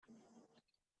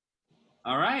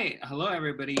All right. Hello,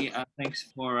 everybody.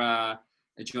 Thanks for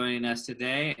joining us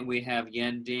today. We have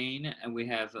Yandine, and we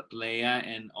have Leia,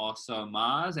 and also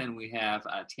Maz, and we have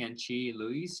Tianchi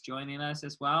Luis joining us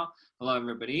as well. Hello,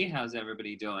 everybody. How's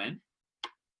everybody doing?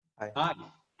 Hi. Hi,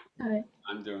 Hi.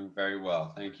 I'm doing very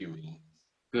well. Thank you, Ian.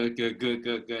 Good, good, good,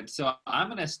 good, good. So I'm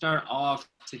going to start off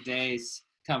today's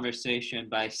conversation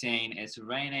by saying it's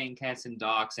raining cats and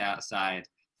dogs outside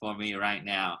for me right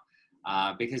now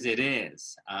because it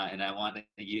is, and I want to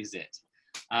use it.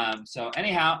 So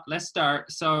anyhow, let's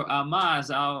start. So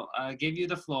Maz, I'll give you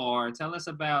the floor. Tell us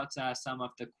about some of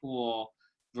the cool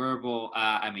verbal,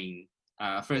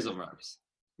 phrasal verbs.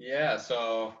 Yeah,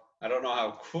 so I don't know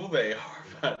how cool they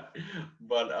are,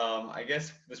 but I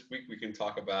guess this week we can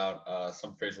talk about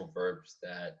some phrasal verbs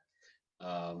that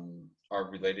are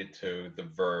related to the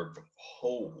verb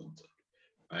hold,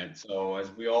 right? So as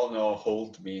we all know,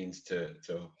 hold means to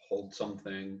hold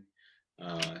something,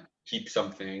 uh, keep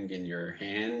something in your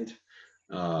hand,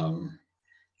 um,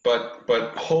 but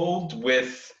hold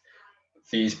with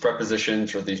these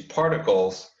prepositions or these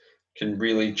particles can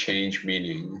really change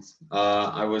meanings.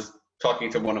 I was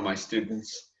talking to one of my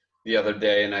students the other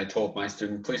day, and I told my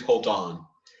student, please hold on.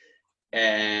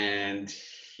 And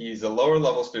he's a lower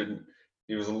level student.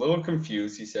 He was a little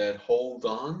confused. He said, hold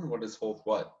on? What is hold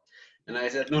what? And I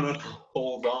said, no, no, no,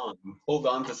 hold on. Hold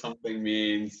on to something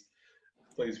means,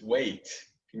 please wait.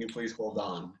 Can you please hold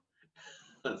on?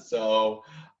 So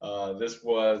this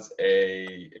was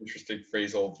a interesting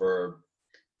phrasal verb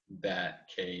that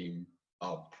came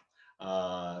up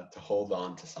to hold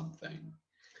on to something.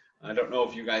 I don't know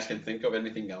if you guys can think of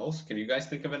anything else. Can you guys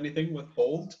think of anything with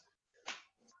hold?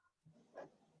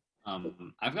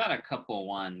 I've got a couple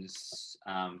ones.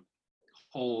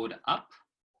 Hold up.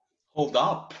 Hold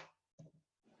up.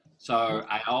 So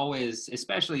I always,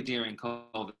 especially during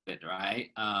COVID, right?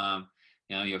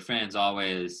 Your friends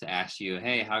always ask you,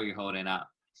 "Hey, how are you holding up?"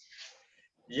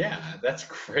 Yeah, that's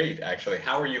great actually.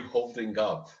 How are you holding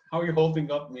up? How are you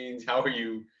holding up means how are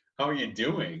you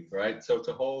doing, right? So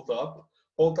to hold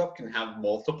up can have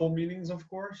multiple meanings, of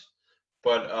course,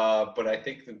 but I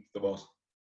think the most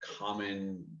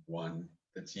common one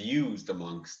that's used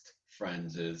amongst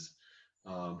friends is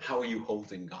how are you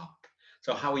holding up?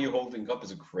 So how are you holding up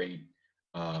is a great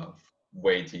uh,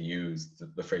 way to use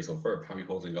the phrasal verb. How are you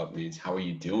holding up means how are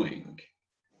you doing?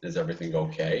 Is everything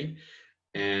okay?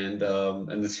 And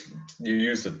this you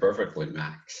used it perfectly,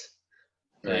 Max.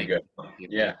 Very Thank good. you,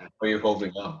 Yeah, thank you. how are you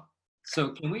holding up? So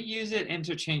can we use it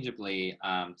interchangeably?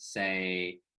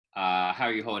 Say, "How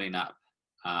are you holding up?"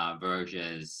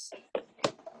 Versus,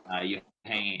 "You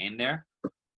hanging in there?"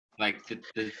 Like,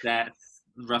 does that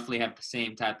roughly have the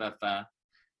same type of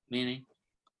meaning?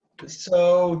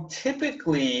 So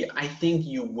typically, I think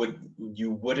you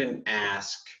wouldn't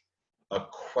ask a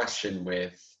question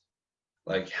with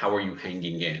like how are you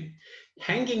hanging in?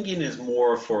 Hanging in is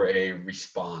more for a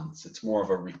response. It's more of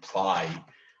a reply,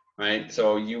 right?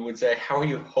 So you would say, "How are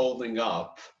you holding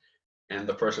up?" And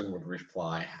the person would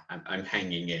reply, "I'm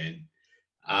hanging in."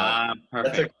 Uh, that's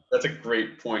a Perfect. that's a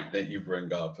great point that you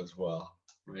bring up as well,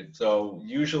 right? So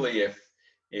usually,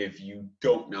 if you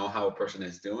don't know how a person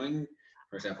is doing,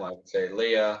 for example, I would say,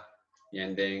 "Leah,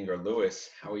 Yanding, or Lewis,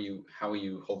 how are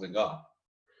you holding up?"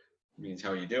 It means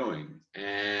how are you doing?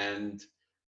 And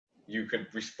you could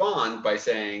respond by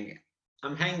saying,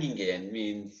 "I'm hanging in,"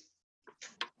 means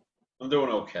I'm doing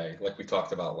okay, like we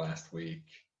talked about last week.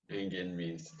 Hang in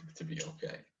means to be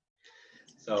okay.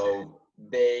 So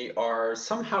they are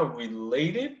somehow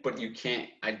related, but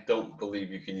I don't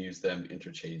believe you can use them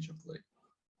interchangeably.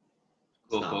 It's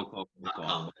Cool, not, cool, cool, cool, not cool.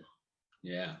 common.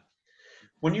 Yeah.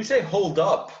 When you say hold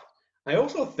up, I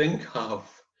also think of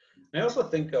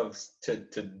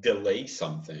to delay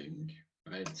something,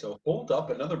 right? So hold up,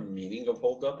 another meaning of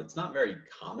hold up, it's not very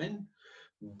common,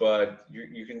 but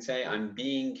you can say I'm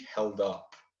being held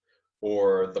up,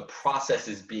 or the process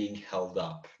is being held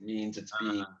up, means it's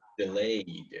being Uh,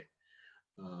 delayed.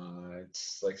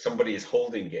 It's like somebody is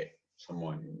holding it.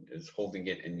 Someone is holding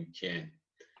it, and you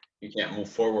can't move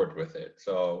forward with it.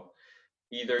 So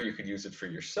either you could use it for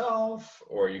yourself,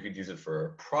 or you could use it for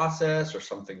a process or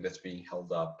something that's being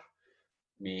held up.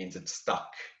 Means it's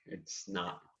stuck. It's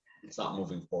not. It's not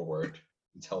moving forward.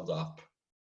 It's held up.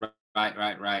 right,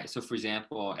 right, right. So, for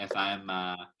example, if I'm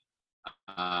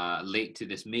late to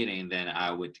this meeting, then I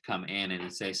would come in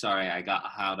and say, "Sorry, I got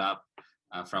held up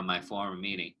from my former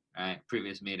meeting, right?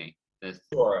 Previous meeting." That's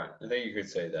Sure, I think you could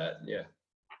say that. Yeah,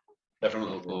 cool,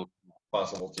 definitely cool.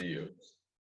 possible to use.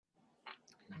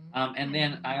 And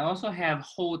then I also have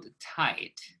hold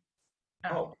tight. Oh,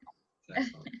 Oh,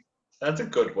 excellent. That's a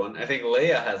good one. I think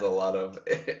Leia has a lot of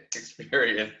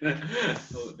experience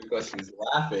because she's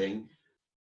laughing.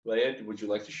 Leia, would you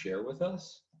like to share with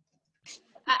us?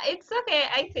 It's okay.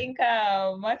 I think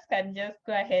Max can just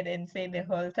go ahead and say the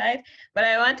whole title. But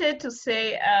I wanted to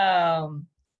say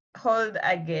hold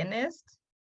against.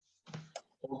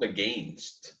 Hold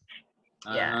against.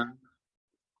 Yeah.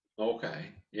 Uh-huh. Okay.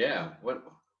 Yeah. What?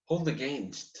 Hold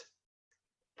against.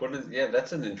 What is? Yeah,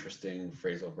 that's an interesting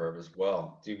phrasal verb as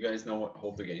well. Do you guys know what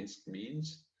hold against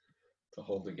means? To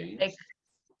hold Like against.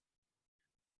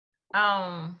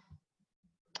 um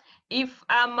if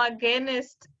I'm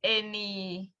against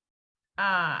any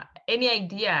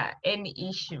idea, any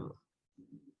issue.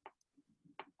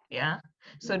 Yeah.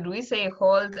 So do we say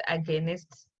hold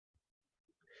against?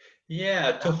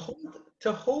 Yeah,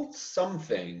 to hold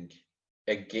something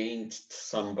against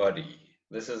somebody.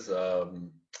 This is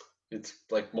it's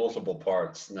like multiple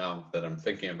parts now that I'm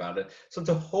thinking about it. So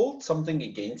to hold something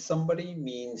against somebody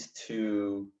means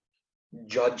to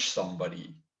judge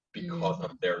somebody because Mm-hmm.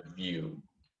 of their view,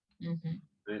 Mm-hmm.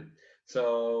 right?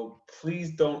 So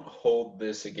please don't hold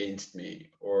this against me,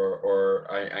 or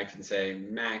I can say,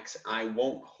 Max, I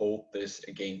won't hold this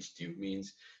against you,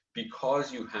 means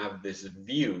because you have this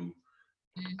view,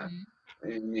 Mm-hmm.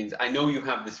 it means I know you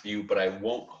have this view, but I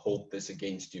won't hold this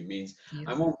against you. Means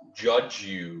I Yes. won't judge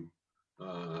you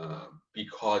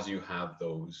because you have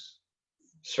those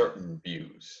certain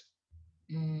views.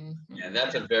 Mm-hmm. And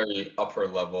that's a very upper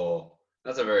level.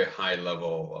 That's a very high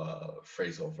level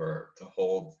phrasal verb to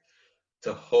hold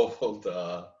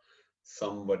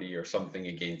somebody or something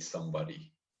against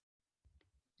somebody.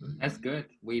 That's good.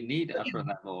 We need upper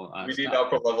level We need stuff.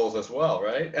 upper levels as well,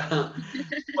 right?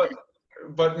 but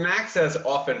but Max has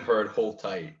often heard hold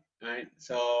tight, right?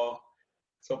 So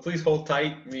please hold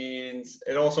tight means,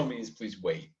 it also means please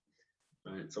wait,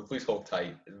 right? So please hold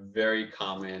tight. Very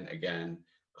common, again,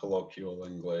 colloquial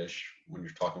English when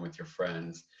you're talking with your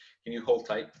friends. Can you hold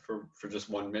tight for just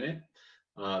 1 minute?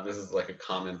 This is like a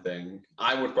common thing.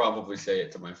 I would probably say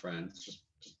it to my friends. Just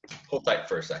hold tight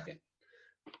for a second.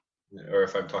 Or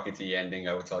if I'm talking to Yending,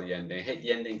 I would tell Yending, hey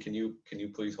Yending, can you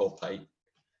please hold tight?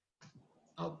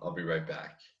 I'll be right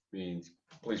back. Means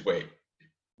please wait.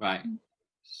 Right.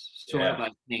 Sort of Yeah.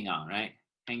 like hang on, right?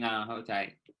 Hang on, hold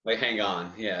tight. Like hang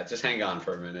on. Yeah, just hang on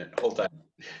for a minute. Hold tight.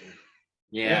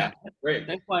 Yeah, Yeah. great.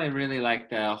 That's why I really like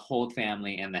the Hold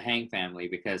family and the Hang family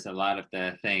because a lot of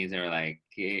the things are like,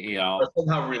 Are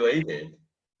somehow related.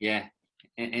 yeah,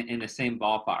 in the same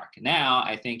ballpark. Now,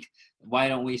 I think, why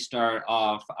don't we start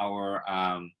off our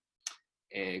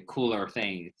cooler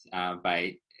things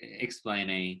by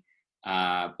explaining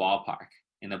ballpark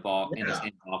in the Yeah.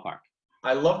 same ballpark.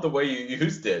 I love the way you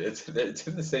used it. It's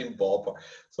in the same ballpark.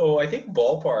 So I think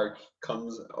ballpark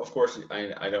comes, of course,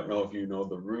 I don't know if you know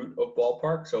the root of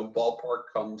ballpark. So ballpark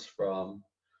comes from,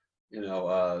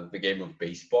 the game of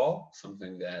baseball,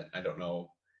 something that I don't know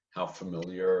how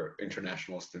familiar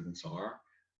international students are.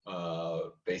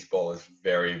 Baseball is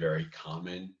very, very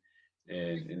common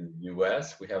in the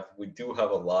US. We do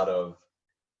have a lot of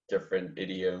different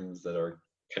idioms that are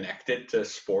connected to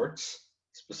sports,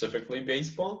 specifically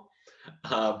baseball.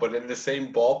 But in the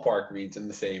same ballpark means in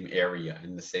the same area,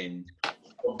 in the same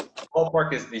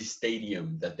ballpark is the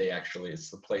stadium that they actually, it's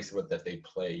the place that they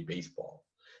play baseball.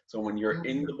 So when you're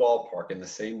in the ballpark, in the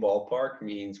same ballpark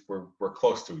means we're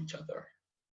close to each other.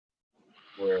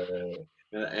 We're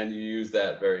and you use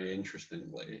that very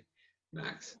interestingly,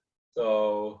 Max.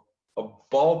 So a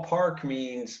ballpark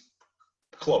means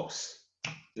close,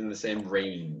 in the same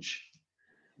range.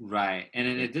 Right. And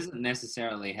then it doesn't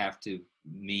necessarily have to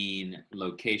mean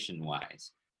location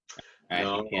wise, right?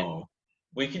 It can, No,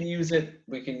 we can use it.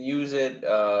 We can use it.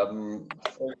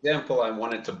 For example, I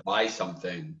wanted to buy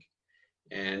something,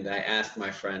 and I asked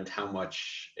my friend, "How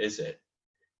much is it?"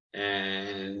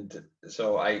 And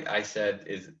so I said,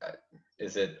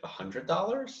 "Is it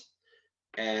 $100?"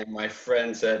 And my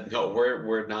friend said, "No,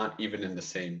 we're not even in the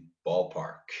same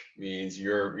ballpark. Means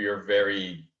you're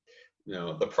very,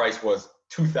 the price was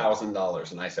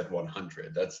 $2,000, and I said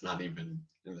 100. That's not even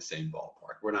in the same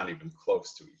ballpark. We're not even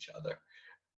close to each other."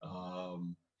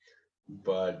 Um,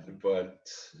 but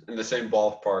in the same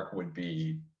ballpark would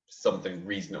be something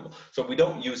reasonable. So we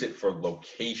don't use it for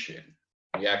location.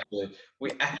 We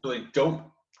actually don't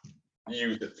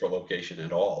use it for location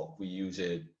at all. We use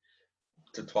it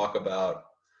to talk about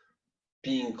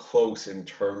being close in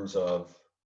terms of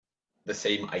the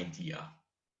same idea,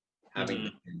 having mhm,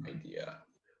 the same idea,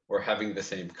 or having the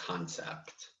same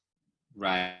concept.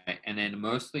 right. And then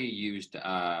mostly used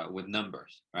with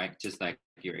numbers, right? Just like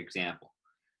your example.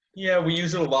 Yeah, we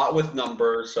use it a lot with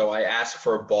numbers. So I ask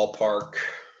for a ballpark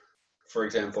for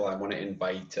example, I want to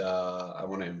invite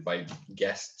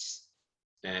guests,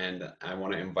 and I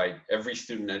want to invite every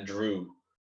student at Drew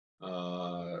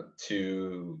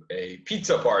to a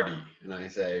pizza party. And I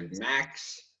say,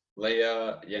 Max,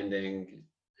 Leah, Yending,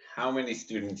 how many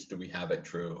students do we have at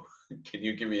Drew? Can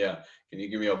you give me a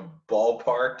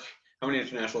ballpark? How many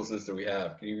international students do we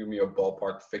have? Can you give me a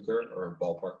ballpark figure or a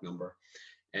ballpark number?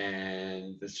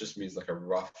 And this just means like a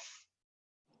rough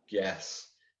guess.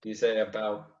 You say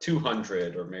about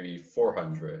 200 or maybe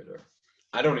 400, or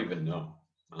I don't even know,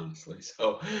 honestly.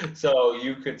 So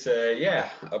you could say, yeah,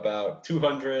 about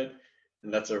 200,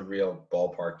 and that's a real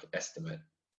ballpark estimate.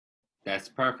 That's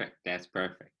perfect. That's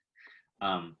perfect.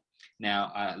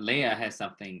 Now, Leah has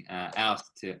something else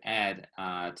to add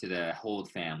to the Hold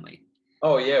family.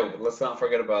 Oh yeah, let's not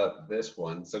forget about this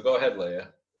one. So go ahead,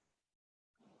 Leah.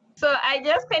 So I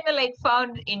just kind of like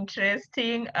found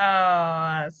interesting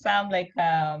some like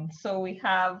so we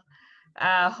have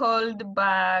hold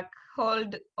back,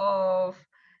 hold off,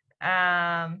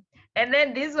 and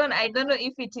then this one I don't know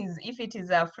if it is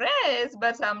a phrase,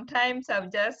 but sometimes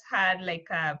I've just had like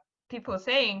people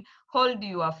saying hold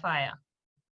your fire.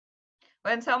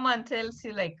 When someone tells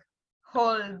you like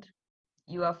hold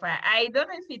your fire, I don't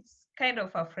know if it's kind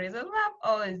of a phrasal verb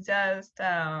or it's just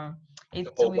it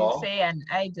Hold will on. say an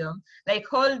idiom like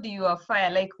hold your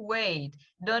fire, like wait,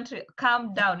 don't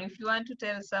calm down. If you want to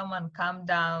tell someone calm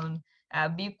down,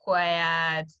 be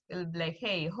quiet, it'll be like,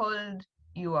 hey, hold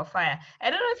your fire. I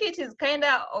don't know if it is kind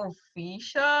of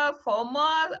official,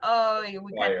 formal, or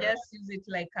we can Fire. just use it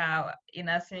like in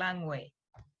a slang way.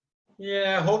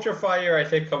 Yeah, hold your fire, I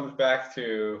think comes back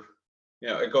to,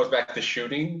 it goes back to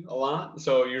shooting a lot.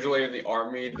 So usually in the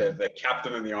army, the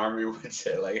captain in the army would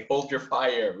say like, hold your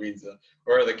fire means,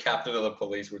 or the captain of the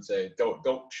police would say,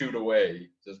 don't shoot away,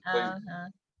 just please.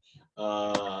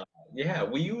 Yeah,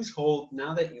 we use hold,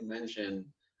 now that you mention,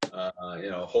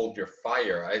 hold your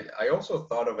fire. I also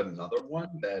thought of another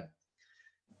one that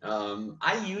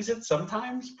I use it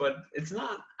sometimes, but it's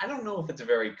not, I don't know if it's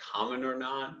very common or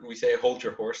not. We say hold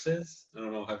your horses. I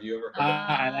don't know, have you ever heard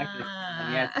that? I like this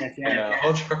one. Yes, yes, yes.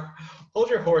 Yeah, hold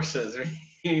your horses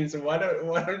means why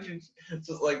don't you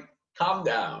just like calm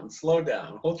down, slow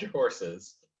down, hold your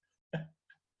horses.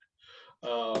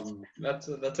 That's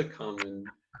a common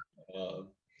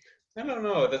I don't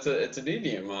know, it's an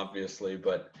idiom obviously,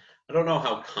 but I don't know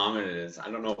how common it is. I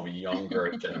don't know if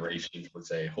younger generations would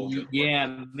say hold your horses.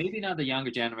 Yeah, maybe not the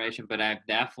younger generation, but I've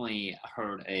definitely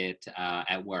heard it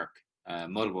at work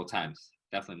multiple times.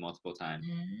 Definitely multiple times.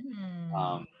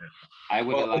 I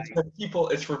would Well, like.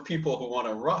 it's for people who want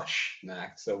to rush,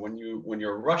 Max. So when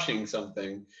you're rushing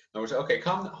something, I would say, okay,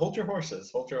 hold your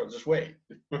horses, just wait.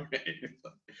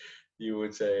 You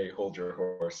would say, hold your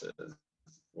horses,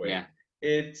 wait. Yeah.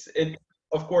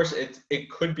 Of course, it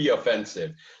could be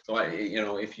offensive. So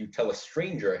if you tell a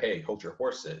stranger, hey, hold your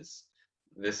horses,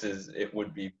 it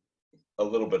would be a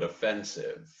little bit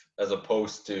offensive as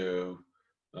opposed to,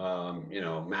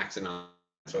 Max and I.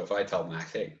 So if I tell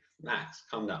Max, hey, Max,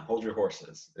 calm down, hold your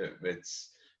horses,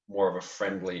 it's more of a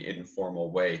friendly,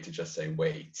 informal way to just say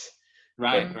wait.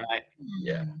 Right, But, right.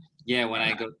 Yeah. Yeah, when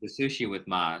I go to sushi with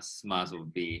Maz will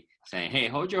be saying, hey,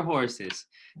 hold your horses,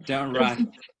 don't rush.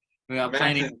 We are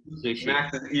planning sushi.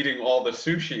 Max is eating all the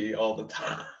sushi all the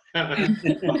time.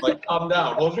 I'm like, calm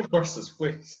down, hold your horses,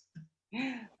 please.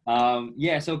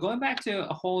 Yeah, so going back to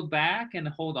hold back and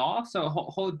hold off. So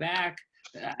hold back,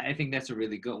 I think that's a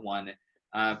really good one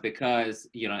because,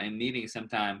 in meetings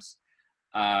sometimes,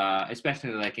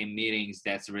 especially like in meetings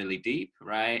that's really deep,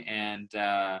 right? And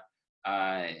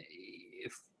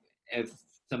if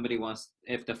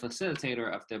if the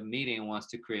facilitator of the meeting wants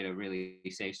to create a really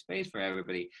safe space for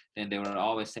everybody, then they would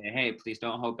always say, hey, please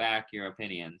don't hold back your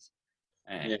opinions.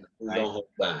 Yeah, please right? don't hold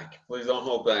back. Please don't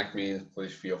hold back means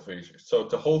please feel free. So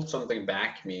to hold something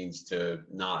back means to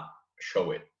not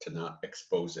show it, to not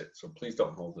expose it. So please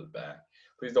don't hold it back.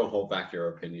 Please don't hold back your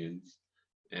opinions.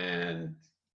 And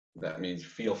that means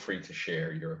feel free to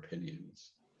share your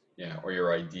opinions. Yeah, or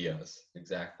your ideas.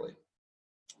 Exactly.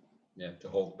 Yeah, to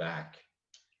hold back.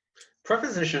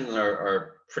 Prepositions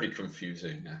are pretty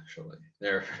confusing, actually.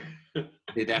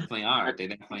 They definitely are. They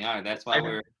definitely are. That's why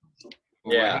we're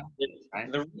yeah.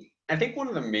 Right? I think one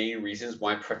of the main reasons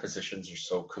why prepositions are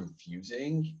so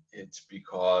confusing, it's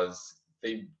because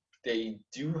they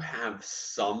do have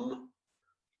some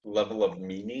level of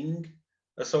meaning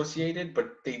associated,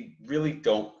 but they really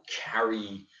don't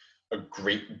carry a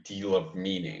great deal of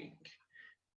meaning.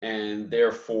 And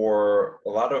therefore, a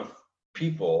lot of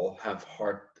people have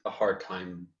a hard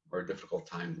time or a difficult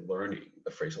time learning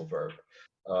the phrasal verb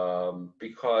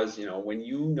because when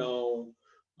you know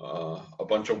a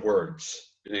bunch of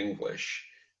words in English.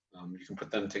 You can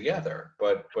put them together,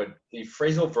 but the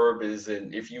phrasal verb is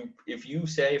if you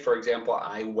say, for example,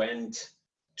 I went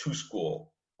to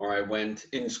school or I went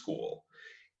in school,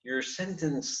 your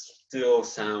sentence still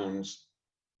sounds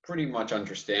pretty much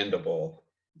understandable,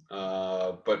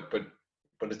 but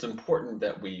it's important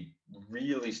that we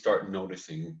really start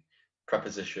noticing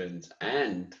prepositions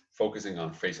and focusing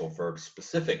on phrasal verbs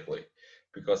specifically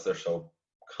because they're so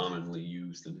commonly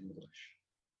used in English.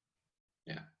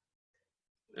 Yeah.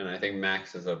 And I think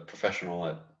Max is a professional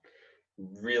at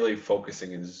really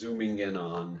focusing and zooming in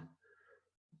on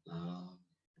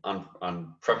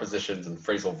prepositions and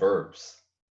phrasal verbs.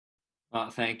 Well,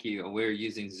 thank you. We're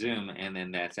using Zoom, and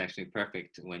then that's actually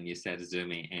perfect when you said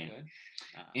zooming in.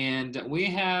 Okay. And we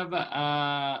have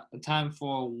time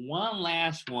for one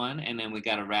last one, and then we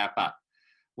got to wrap up.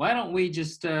 Why don't we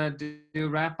just do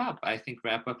wrap up? I think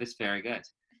wrap up is very good.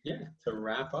 Yeah, to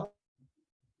wrap up.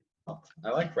 I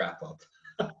like wrap up.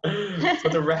 So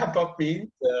to wrap up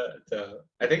means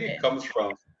I think it comes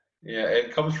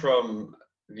from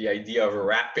the idea of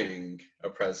wrapping a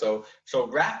present. So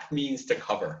wrap means to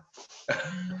cover,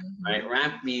 right?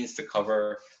 Wrap means to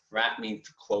cover. Wrap means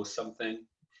to close something.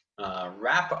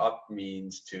 Wrap up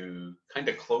means to kind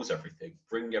of close everything,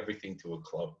 bring everything to a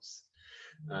close.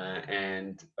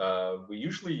 And we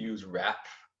usually use wrap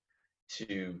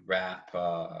to wrap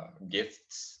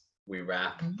gifts. We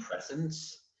wrap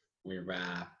presents. We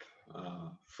wrap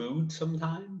food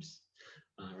sometimes,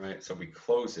 right? So we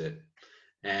close it.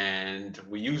 And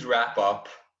we use wrap up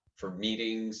for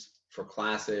meetings, for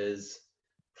classes,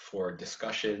 for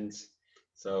discussions.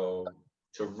 So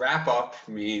to wrap up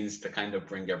means to kind of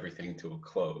bring everything to a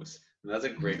close. And that's a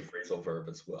great phrasal verb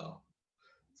as well.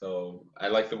 So I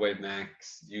like the way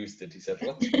Max used it. He said,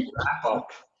 let's wrap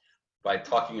up by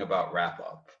talking about wrap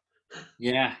up.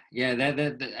 Yeah,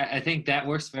 that I think that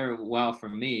works very well for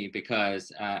me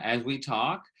because as we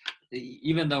talk,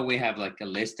 even though we have like a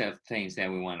list of things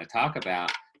that we want to talk about,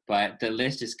 but the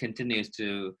list just continues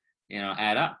to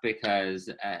add up because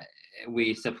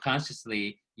we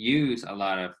subconsciously use a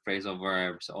lot of phrasal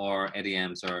verbs or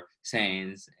idioms or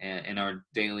sayings in our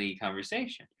daily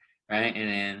conversation, right?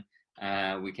 And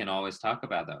then we can always talk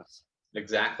about those.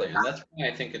 Exactly, and that's why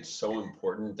I think it's so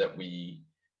important that we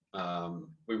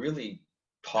really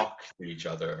talk to each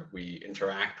other, we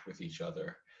interact with each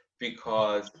other,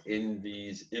 because in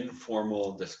these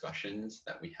informal discussions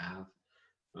that we have,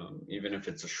 even if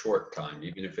it's a short time,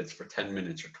 even if it's for 10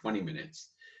 minutes or 20 minutes,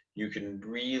 you can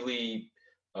really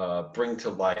bring to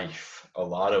life a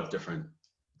lot of different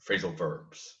phrasal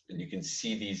verbs, and you can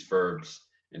see these verbs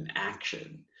in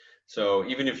action. So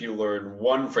even if you learn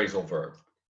one phrasal verb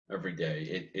every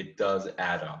day, it does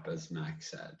add up, as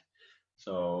Max said.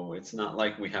 So it's not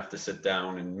like we have to sit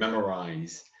down and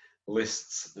memorize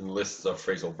lists and lists of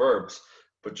phrasal verbs,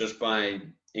 but just by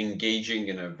engaging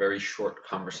in a very short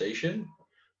conversation,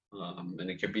 and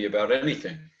it could be about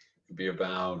anything. It could be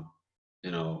about,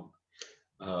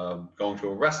 going to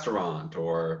a restaurant,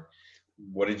 or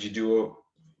what did you do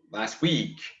last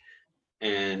week?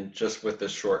 And just with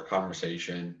this short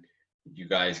conversation, you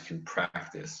guys can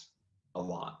practice a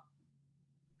lot.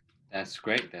 That's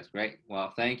great. That's great.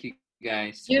 Well, thank you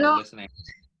guys for listening.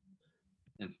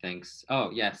 And thanks. Oh,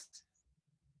 yes.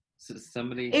 So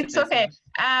somebody. It's okay.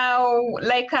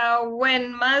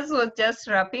 When Maz was just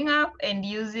wrapping up and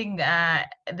using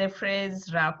the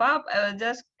phrase wrap up, I was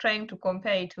just trying to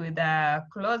compare it with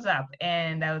close up.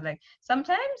 And I was like,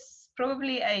 sometimes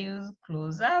probably I use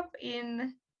close up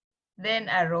in then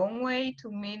a wrong way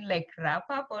to mean like wrap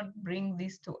up or bring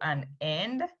this to an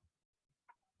end.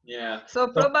 Yeah. So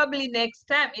probably next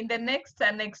time, in the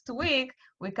next week,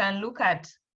 we can look at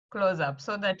close up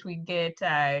so that we get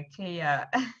clear.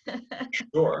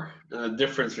 Sure. The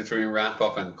difference between wrap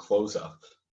up and close up.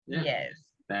 Yeah.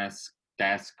 Yes.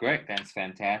 That's great. That's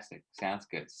fantastic. Sounds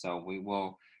good. So we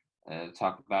will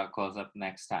talk about close up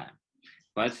next time.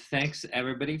 But thanks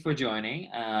everybody for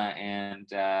joining and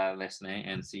listening,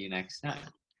 and see you next time.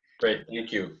 Great.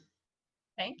 Thank you.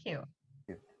 Thank you.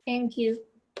 Thank you.